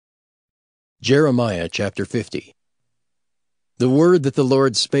Jeremiah chapter 50. The word that the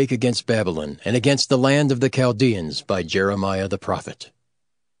Lord spake against Babylon, and against the land of the Chaldeans, by Jeremiah the prophet.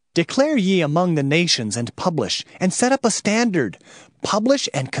 Declare ye among the nations, and publish, and set up a standard. Publish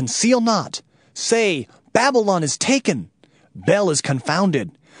and conceal not. Say, Babylon is taken. Bel is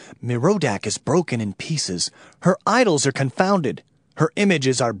confounded. Merodach is broken in pieces. Her idols are confounded. Her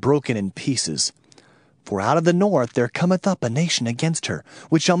images are broken in pieces. For out of the north there cometh up a nation against her,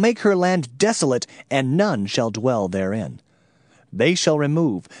 which shall make her land desolate, and none shall dwell therein. They shall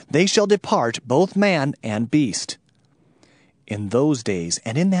remove, they shall depart, both man and beast. In those days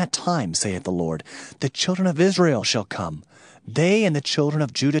and in that time, saith the Lord, the children of Israel shall come, they and the children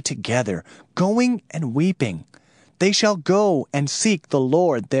of Judah together, going and weeping. They shall go and seek the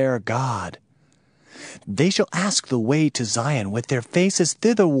Lord their God. They shall ask the way to Zion with their faces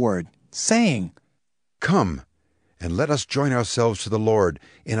thitherward, saying, Come, and let us join ourselves to the Lord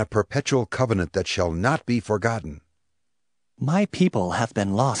in a perpetual covenant that shall not be forgotten. My people hath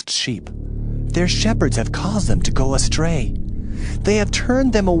been lost sheep. Their shepherds have caused them to go astray. They have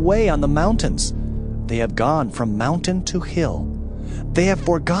turned them away on the mountains. They have gone from mountain to hill. They have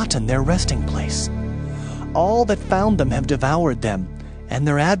forgotten their resting place. All that found them have devoured them, and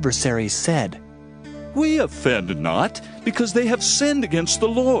their adversaries said, We offend not, because they have sinned against the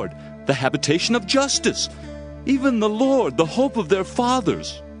Lord, the habitation of justice, even the Lord, the hope of their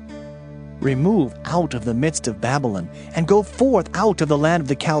fathers. Remove out of the midst of Babylon, and go forth out of the land of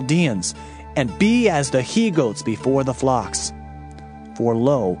the Chaldeans, and be as the he-goats before the flocks. For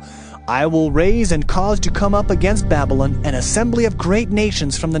lo, I will raise and cause to come up against Babylon an assembly of great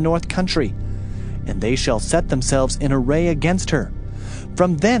nations from the north country, and they shall set themselves in array against her.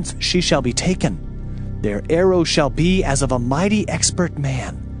 From thence she shall be taken. Their arrows shall be as of a mighty expert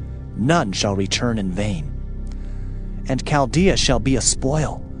man. None shall return in vain. And Chaldea shall be a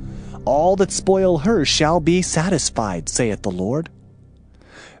spoil. All that spoil her shall be satisfied, saith the Lord.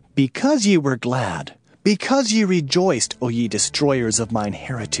 Because ye were glad, because ye rejoiced, O ye destroyers of mine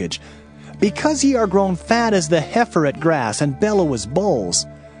heritage, because ye are grown fat as the heifer at grass, and bellow as bulls,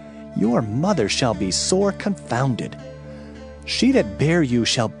 your mother shall be sore confounded. She that bare you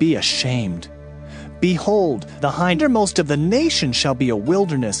shall be ashamed. Behold, the hindermost of the nations shall be a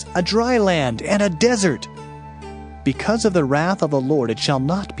wilderness, a dry land, and a desert. Because of the wrath of the Lord it shall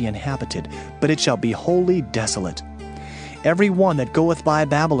not be inhabited, but it shall be wholly desolate. Every one that goeth by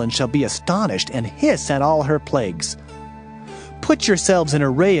Babylon shall be astonished, and hiss at all her plagues. Put yourselves in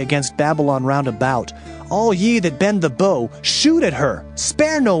array against Babylon round about. All ye that bend the bow, shoot at her,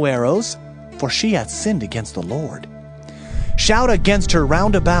 spare no arrows, for she hath sinned against the Lord. Shout against her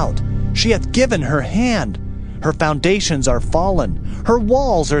round about. She hath given her hand. Her foundations are fallen. Her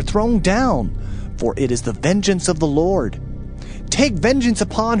walls are thrown down. For it is the vengeance of the Lord. Take vengeance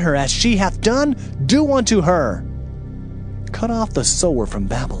upon her as she hath done. Do unto her. Cut off the sower from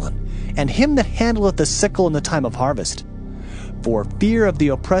Babylon, and him that handleth the sickle in the time of harvest. For fear of the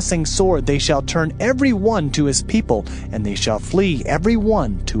oppressing sword they shall turn every one to his people, and they shall flee every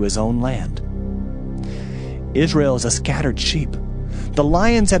one to his own land. Israel is a scattered sheep. The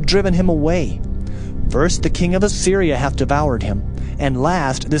lions have driven him away. First the king of Assyria hath devoured him, and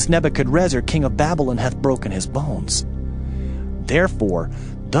last this Nebuchadrezzar king of Babylon hath broken his bones. Therefore,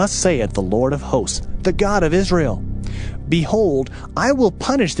 thus saith the Lord of hosts, the God of Israel, Behold, I will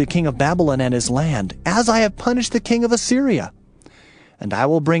punish the king of Babylon and his land, as I have punished the king of Assyria. And I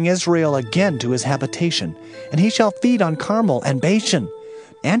will bring Israel again to his habitation, and he shall feed on Carmel and Bashan,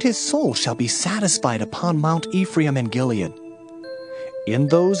 and his soul shall be satisfied upon Mount Ephraim and Gilead. In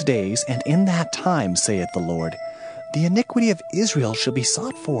those days and in that time, saith the Lord, the iniquity of Israel shall be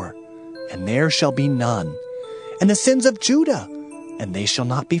sought for, and there shall be none, and the sins of Judah, and they shall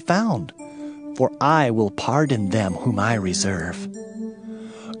not be found, for I will pardon them whom I reserve.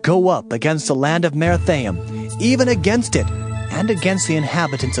 Go up against the land of Merathaim, even against it, and against the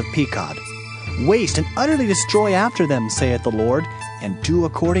inhabitants of Pekod. Waste and utterly destroy after them, saith the Lord, and do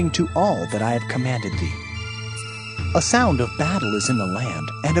according to all that I have commanded thee. A sound of battle is in the land,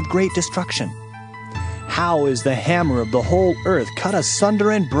 and of great destruction. How is the hammer of the whole earth cut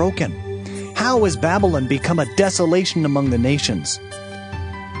asunder and broken? How is Babylon become a desolation among the nations?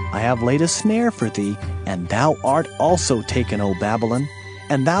 I have laid a snare for thee, and thou art also taken, O Babylon,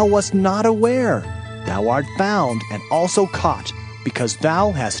 and thou wast not aware. Thou art found, and also caught, because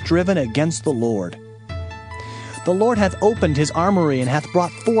thou hast striven against the Lord. The Lord hath opened his armory, and hath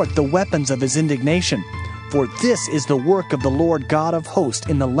brought forth the weapons of his indignation. For this is the work of the Lord God of hosts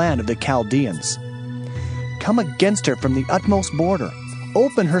in the land of the Chaldeans. Come against her from the utmost border.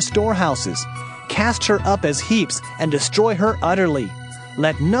 Open her storehouses. Cast her up as heaps, and destroy her utterly.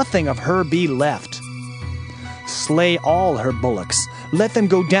 let nothing of her be left. Slay all her bullocks, let them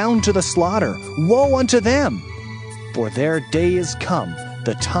go down to the slaughter. Woe unto them! For their day is come,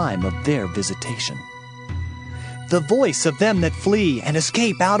 the time of their visitation. The voice of them that flee and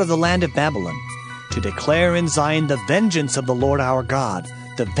escape out of the land of Babylon, to declare in Zion the vengeance of the Lord our God,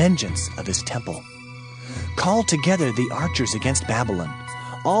 the vengeance of his temple. Call together the archers against Babylon.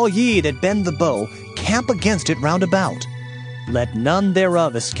 All ye that bend the bow, camp against it round about. Let none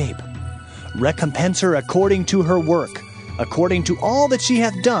thereof escape. Recompense her according to her work, according to all that she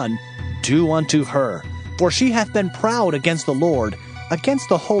hath done, do unto her. For she hath been proud against the Lord, against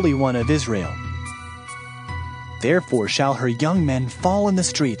the Holy One of Israel. Therefore shall her young men fall in the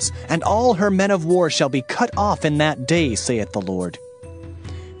streets, and all her men of war shall be cut off in that day, saith the Lord.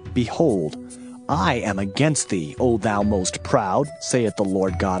 Behold, I am against thee, O thou most proud, saith the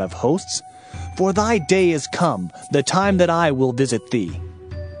Lord God of hosts. For thy day is come, the time that I will visit thee.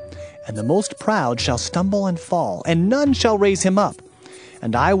 And the most proud shall stumble and fall, and none shall raise him up.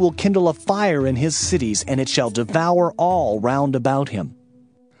 And I will kindle a fire in his cities, and it shall devour all round about him.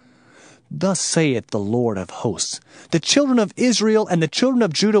 Thus saith the Lord of hosts, the children of Israel and the children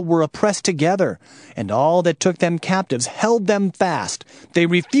of Judah were oppressed together, and all that took them captives held them fast. They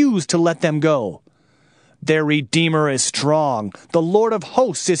refused to let them go. Their Redeemer is strong, the Lord of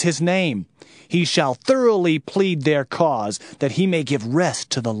hosts is his name. He shall thoroughly plead their cause, that he may give rest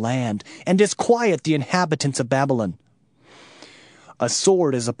to the land, and disquiet the inhabitants of Babylon. A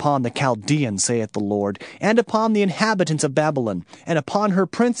sword is upon the Chaldeans, saith the Lord, and upon the inhabitants of Babylon, and upon her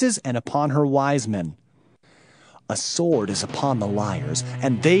princes, and upon her wise men. A sword is upon the liars,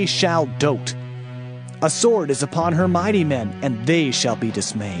 and they shall dote. A sword is upon her mighty men, and they shall be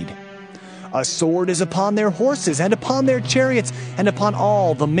dismayed. A sword is upon their horses, and upon their chariots, and upon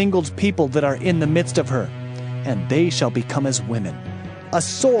all the mingled people that are in the midst of her, and they shall become as women. A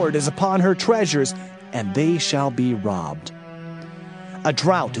sword is upon her treasures, and they shall be robbed. A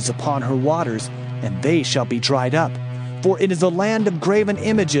drought is upon her waters, and they shall be dried up. For it is a land of graven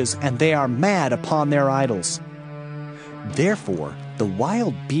images, and they are mad upon their idols. Therefore the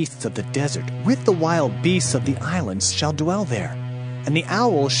wild beasts of the desert with the wild beasts of the islands shall dwell there, and the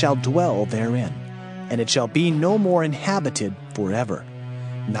owl shall dwell therein, and it shall be no more inhabited forever,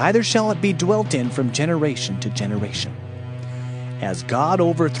 neither shall it be dwelt in from generation to generation. As God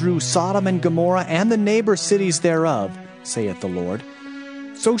overthrew Sodom and Gomorrah and the neighbor cities thereof, saith the Lord,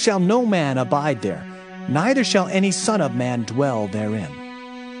 so shall no man abide there, neither shall any son of man dwell therein.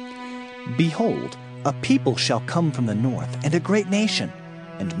 Behold, a people shall come from the north, and a great nation,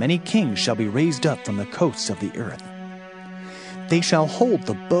 and many kings shall be raised up from the coasts of the earth. They shall hold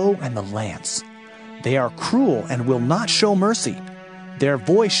the bow and the lance. They are cruel and will not show mercy. Their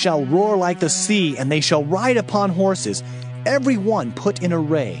voice shall roar like the sea, and they shall ride upon horses, every one put in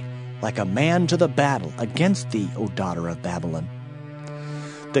array, like a man to the battle against thee, O daughter of Babylon.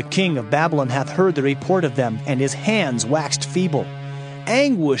 The king of Babylon hath heard the report of them, and his hands waxed feeble.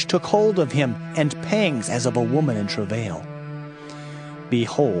 Anguish took hold of him, and pangs as of a woman in travail.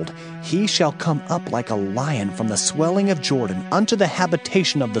 Behold, he shall come up like a lion from the swelling of Jordan unto the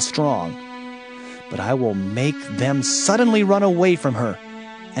habitation of the strong. But I will make them suddenly run away from her.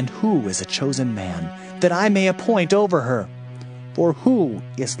 And who is a chosen man, that I may appoint over her? For who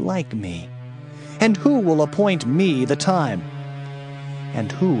is like me? And who will appoint me the time? And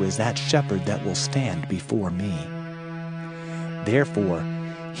who is that shepherd that will stand before me? Therefore,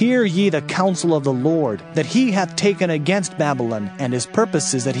 hear ye the counsel of the Lord, that he hath taken against Babylon, and his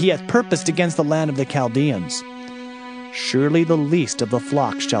purposes that he hath purposed against the land of the Chaldeans. Surely the least of the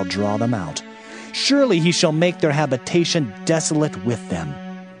flock shall draw them out. Surely he shall make their habitation desolate with them.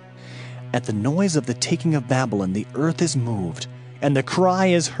 At the noise of the taking of Babylon the earth is moved, and the cry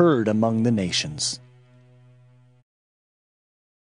is heard among the nations.